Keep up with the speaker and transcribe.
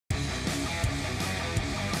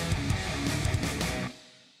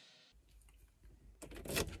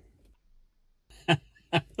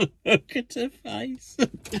Look at her face.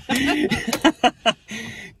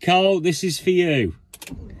 Carl, this is for you.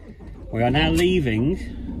 We are now leaving,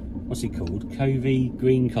 what's it called? Coney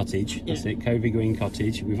Green Cottage. That's it, Coney Green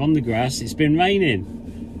Cottage. We're on the grass. It's been raining.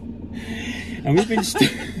 And we've been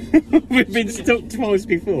we've been stuck twice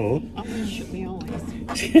before. I'm going to shut my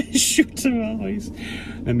eyes. Shut her eyes.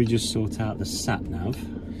 Let me just sort out the sat nav.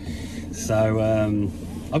 So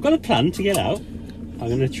I've got a plan to get out. I'm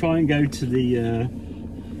going to try and go to the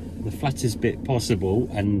flattest bit possible,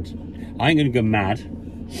 and I ain't going to go mad.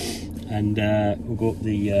 And we'll go up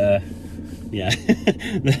the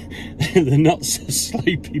the not so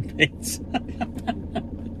slopey bit.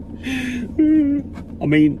 I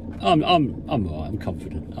mean, I'm alright. I'm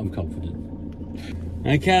confident.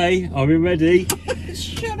 Okay, are we ready?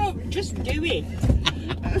 Shut up, just do it.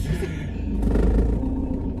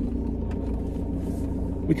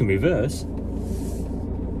 We can reverse.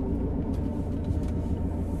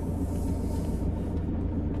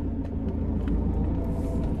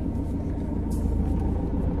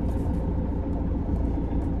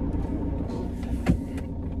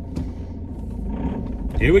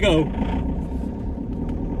 Here we go.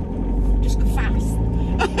 Just go fast.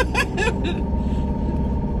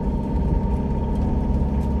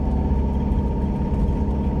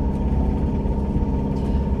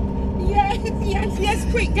 Yes,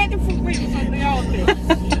 quick, get the front wheels on the armpit.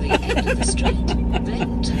 To the end of the street, then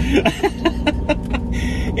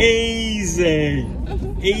Easy.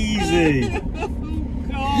 Oh,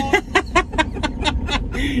 God.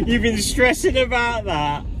 You've been stressing about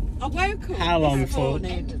that. I woke up How long this for?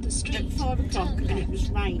 morning end of the street. at 5 o'clock and it was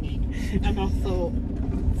raining, and I thought,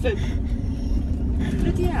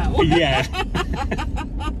 bloody hell. Yeah.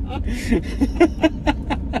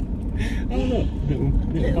 Oh look,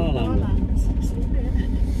 little bar lamp.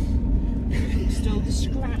 Still the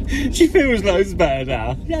scratch. She feels loads better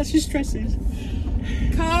now. Yeah, she stresses.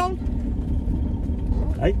 Carl.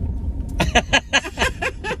 Hey.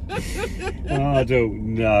 Oh, I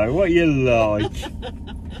don't know what you like.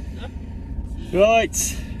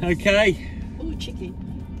 Right, okay. Oh, chicken.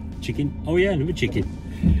 Chicken. Oh yeah, another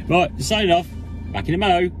chicken. Right, signing off. Back in a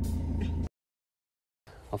mo.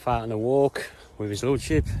 Off out on a walk with his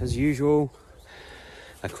lordship as usual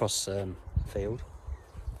across the field.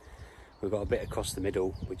 We've got a bit across the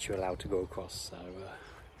middle which you're allowed to go across, so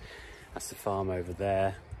that's the farm over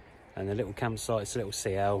there, and the little campsite. It's a little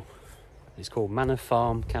CL. It's called Manor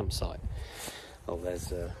Farm campsite. Oh,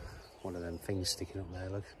 there's one of them things sticking up there,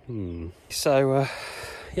 look. So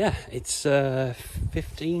yeah, it's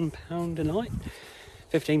 £15 a night.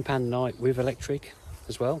 £15 a night with electric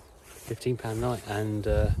as well. £15 a night, and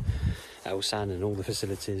Elsan and all the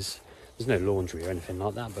facilities. There's no laundry or anything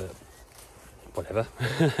like that, but whatever.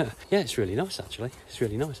 Yeah, it's really nice actually. It's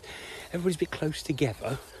really nice. Everybody's a bit close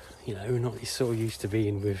together, you know, not so used to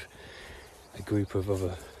being with a group of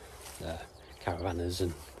other caravanners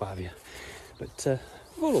and what have you. But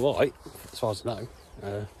all alright, as far as I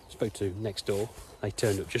know. Spoke to next door. They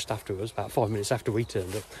turned up just after us, about 5 minutes after we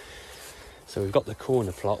turned up. So we've got the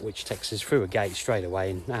corner plot, which takes us through a gate straight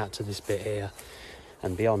away and out to this bit here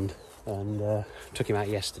and beyond. And took him out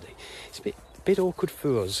yesterday. It's a bit awkward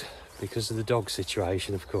for us because of the dog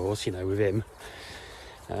situation, of course, you know, with him.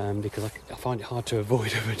 Because I find it hard to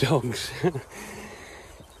avoid other dogs.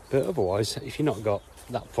 But otherwise, if you've not got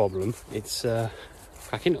that problem, it's a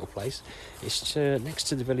cracking little place. It's next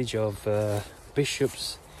to the village of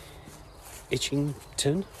Bishop's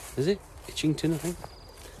Itchington, is it? Itchington, I think.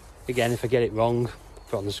 Again, if I get it wrong,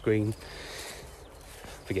 put it on the screen.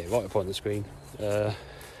 If I get it right, I'll put it on the screen.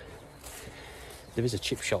 There is a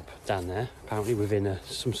chip shop down there, apparently within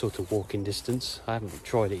some sort of walking distance. I haven't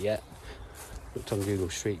tried it yet. Looked on Google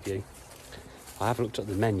Street View. I have looked at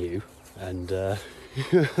the menu, and a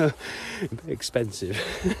bit expensive.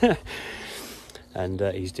 And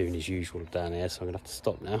he's doing his usual down here, so I'm gonna have to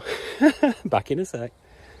stop now. Back in a sec.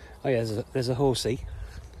 Oh yeah, there's a horsey.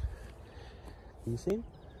 Can you see him?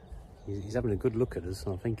 He's having a good look at us.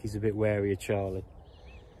 I think he's a bit wary of Charlie.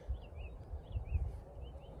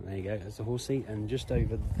 There you go, there's a horsey, and just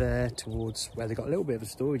over there towards where they've got a little bit of a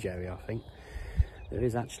storage area, I think, there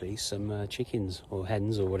is actually some chickens or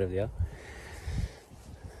hens or whatever they are.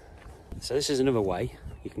 So this is another way.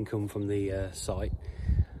 You can come from the site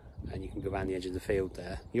and you can go around the edge of the field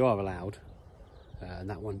there. You are allowed, and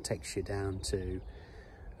that one takes you down to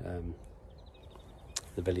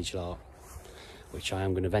the village lark, which I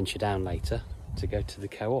am going to venture down later to go to the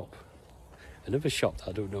co-op. Another shop that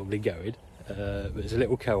I don't normally go in. But there's a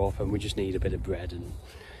little co-op and we just need a bit of bread and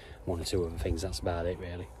one or two other things. That's about it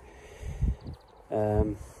really.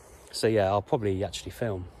 So yeah, I'll probably actually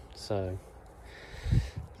film, so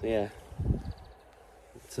Yeah.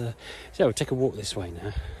 But, so we'll take a walk this way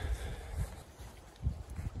now.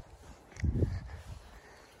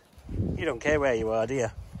 You don't care where you are, do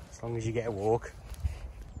you? As long as you get a walk.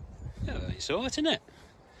 Oh, it's alright, isn't it?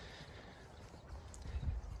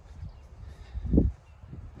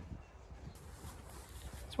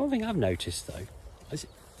 It's one thing I've noticed though.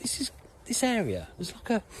 This area, there's like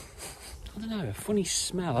a, I don't know, a funny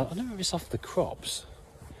smell. I don't know if it's off the crops,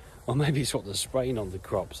 or maybe it's what they're spraying on the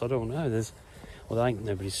crops. I don't know. There ain't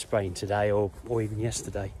nobody's spraying today or even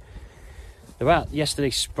yesterday. They were out yesterday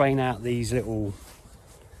spraying out these little,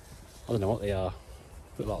 I don't know what they are,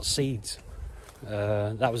 look like seeds.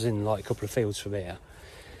 That was in like a couple of fields from here.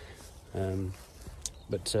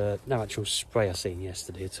 But no actual spray I seen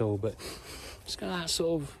yesterday at all. But it's got that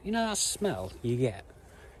sort of, you know, that smell you get.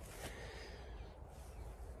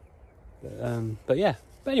 But yeah.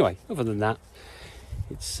 But anyway, other than that,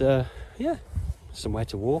 it's yeah, somewhere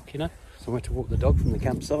to walk. You know, somewhere to walk the dog from the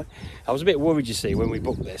campsite. I was a bit worried, you see, when we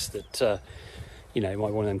booked this that you know, it might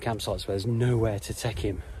be one of them campsites where there's nowhere to take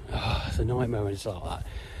him. Oh, it's a nightmare when it's like that.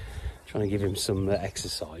 Trying to give him some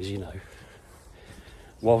exercise, you know,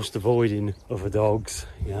 whilst avoiding other dogs,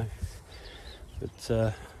 you know.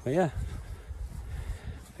 But yeah,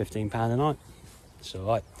 £15 a night. It's all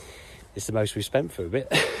right. It's the most we've spent for a bit.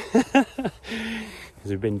 Because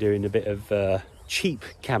we've been doing a bit of cheap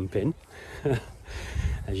camping,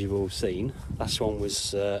 as you've all seen. Last one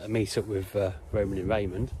was a meet-up with Roman and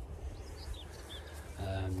Raymond.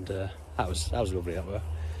 And that was lovely. That were.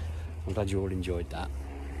 I'm glad you all enjoyed that.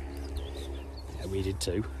 Yeah, we did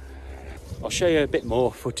too. I'll show you a bit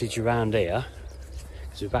more footage around here,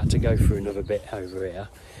 because we're about to go through another bit over here,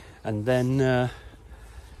 and then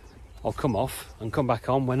I'll come off and come back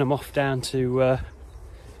on when I'm off down to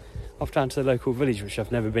the local village, which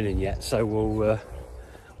I've never been in yet. So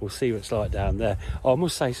we'll see what it's like down there. Oh, I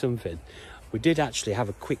must say something. We did actually have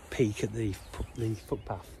a quick peek at the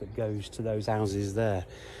footpath that goes to those houses there,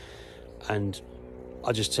 and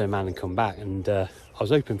I just turned around and come back, and I was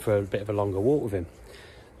hoping for a bit of a longer walk with him,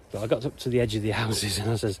 but I got up to the edge of the houses and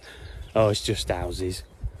I says, oh, it's just houses,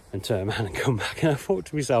 and turned around and come back. And I thought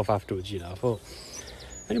to myself afterwards, you know, I thought,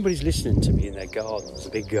 anybody's listening to me in their gardens, the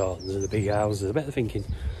big gardens and the big houses, I bet they're thinking,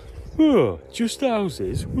 oh, just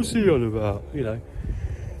houses, what's he on about, you know.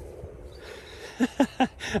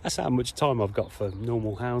 That's how much time I've got for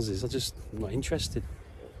normal houses. I'm not interested.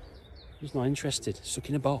 Just not interested. Stuck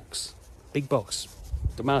in a box, big box.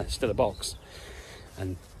 Don't matter, it's still a box,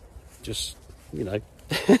 and just, you know,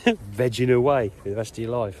 vegging away for the rest of your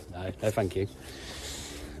life. No, thank you.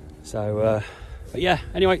 So, but yeah.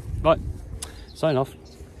 Anyway, right. Sign off.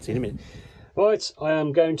 See you in a minute. Right, I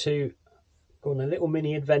am going to go on a little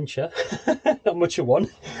mini adventure. Not much of one.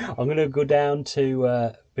 I'm going to go down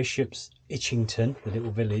to Bishop's Itchington, the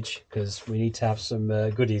little village, because we need to have some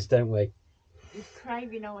goodies, don't we? You're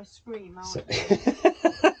craving ice cream, aren't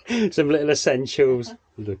you? Some little essentials.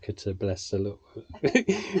 Look at her, bless her, look.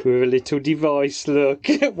 With a little device, look.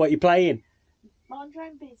 What are you playing? Mind your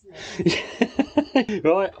own business.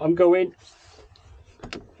 Right, I'm going.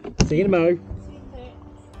 See you in a mo. See you in a bit.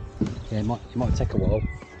 Yeah, it might take a while.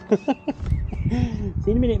 See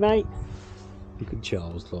you in a minute, mate. Look at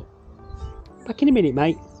Charles, look. Back in a minute,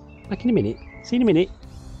 mate. Back in a minute. See you in a minute.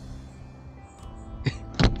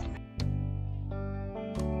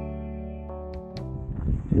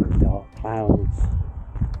 Dark clouds.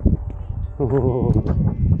 Oh,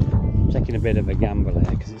 I'm taking a bit of a gamble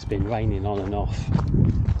there because it's been raining on and off.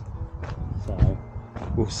 So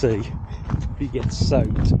we'll see if it gets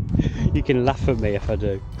soaked. You can laugh at me if I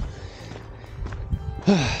do.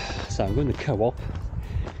 So I'm going to Co-op.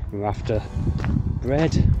 We're after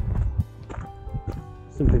bread,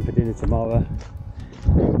 something for dinner tomorrow,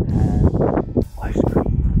 and ice cream.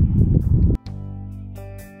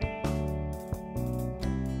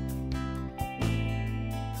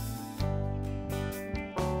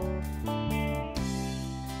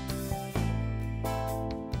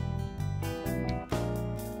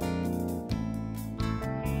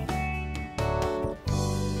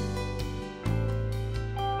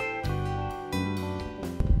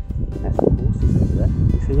 There's some horses over there.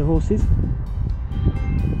 You see the horses?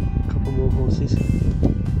 A couple more horses.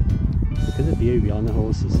 Look at the view behind the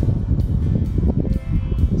horses.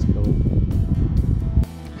 It's cool.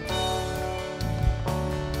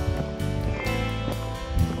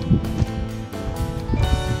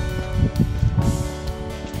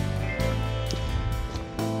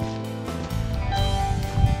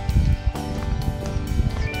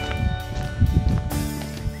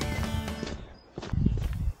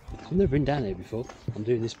 I've never been down here before. I'm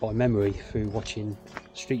doing this by memory through watching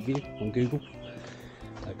Street View on Google.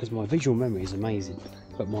 because my visual memory is amazing,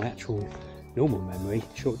 but my actual normal memory,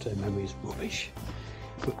 short-term memory, is rubbish.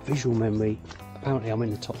 But visual memory, apparently I'm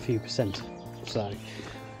in the top few percent, so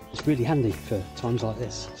it's really handy for times like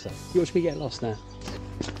this. So you watch me get lost now.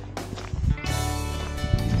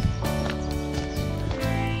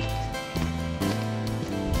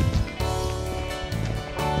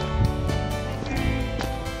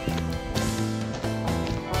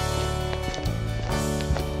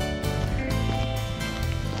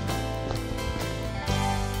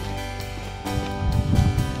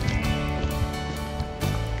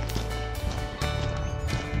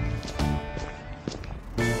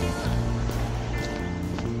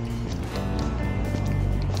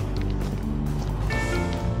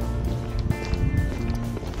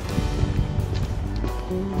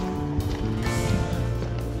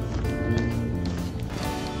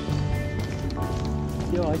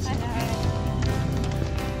 You alright?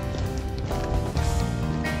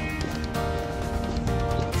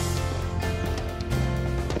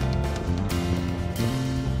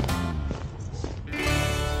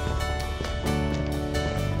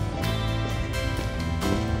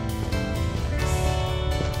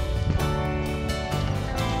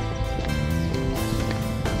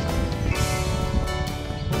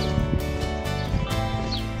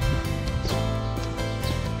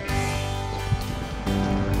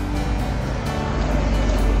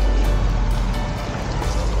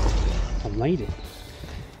 Made it.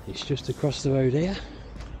 It's just across the road here.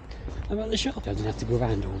 I'm at the shop. I didn't have to go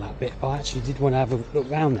around all that bit, but I actually did want to have a look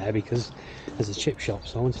round there because there's a chip shop,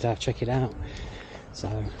 so I wanted to have check it out.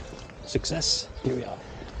 So, success. Here we are.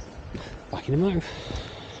 Back in a mo.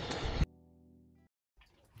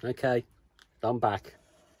 Okay, I'm back.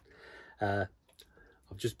 I've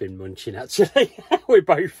just been munching actually. We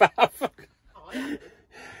both have.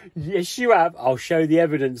 Yes, you have. I'll show the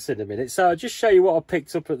evidence in a minute. So I'll just show you what I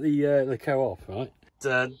picked up at the co-op, right?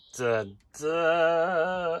 Dun, dun,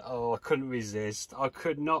 dun. Oh, I couldn't resist. I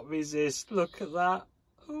could not resist. Look at that.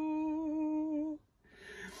 Ooh.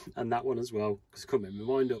 And that one as well, because I couldn't make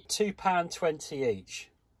my mind up. £2.20 each.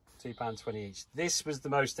 £2.20 each. This was the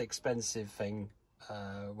most expensive thing.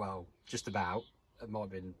 Well, just about. It might have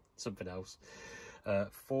been something else.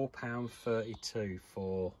 £4.32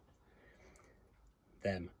 for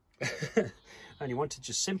them. Only wanted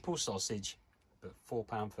just simple sausage, but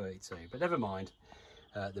 £4.32. But never mind,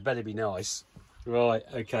 they better be nice. Right,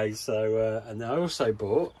 okay, so and I also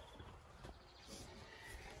bought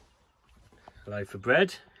a loaf of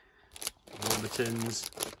bread,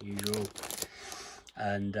 Warburton's usual,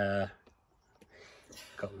 and got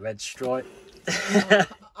the red stripe.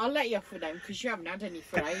 I'll let you off with them because you haven't had any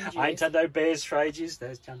for ages. I ain't had no beers for ages.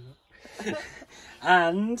 There's Chandler.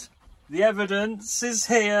 And the evidence is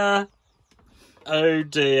here. Oh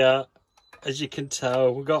dear. As you can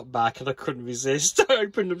tell, we got back and I couldn't resist. I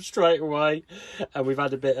opened them straight away and we've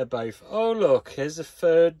had a bit of both. Oh look, here's a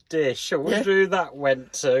third dish. I wonder who that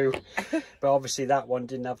went to. But obviously that one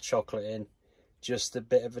didn't have chocolate in. Just a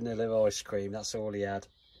bit of vanilla ice cream. That's all he had.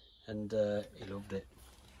 And he loved it.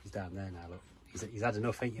 He's down there now, look. He's had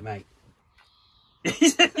enough, ain't you, mate? I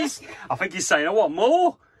think he's saying, I want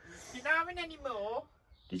more. You're not having any more?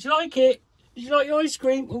 Did you like it? Did you like your ice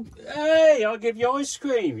cream? Oh, hey, I'll give you ice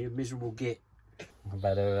cream, you miserable git. I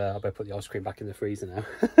better put the ice cream back in the freezer now.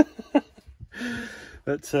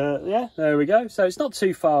 But yeah, there we go. So it's not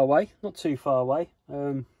too far away. Not too far away.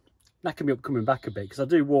 Knacking me up coming back a bit because I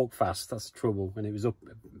do walk fast. That's the trouble. And it was up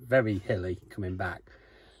very hilly coming back.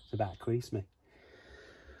 It's about to crease me.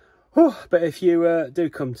 But if you do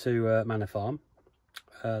come to Manor Farm,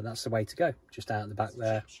 that's the way to go. Just out the back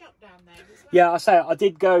there. Shop down there as well. Yeah, I say I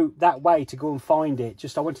did go that way to go and find it.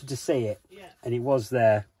 Just I wanted to see it, and it was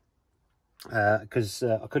there. Because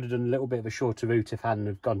I could have done a little bit of a shorter route if I hadn't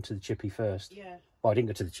have gone to the chippy first. Yeah. Well, I didn't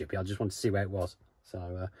go to the chippy. I just wanted to see where it was.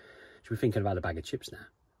 So should we think about a bag of chips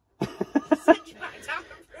now?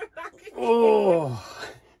 Oh,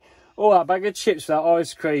 that bag of chips, that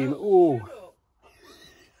ice cream. Oh.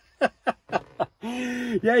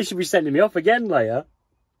 Yeah, you should be sending me off again later.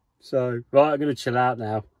 So, right, I'm going to chill out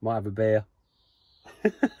now. Might have a beer.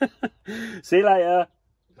 See you later.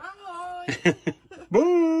 Bye.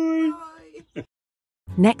 Bye. Bye.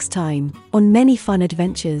 Next time on Many Fun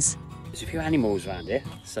Adventures. There's a few animals around here,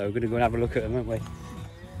 so we're going to go and have a look at them, aren't we?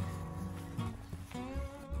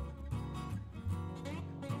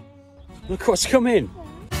 Look what's come in.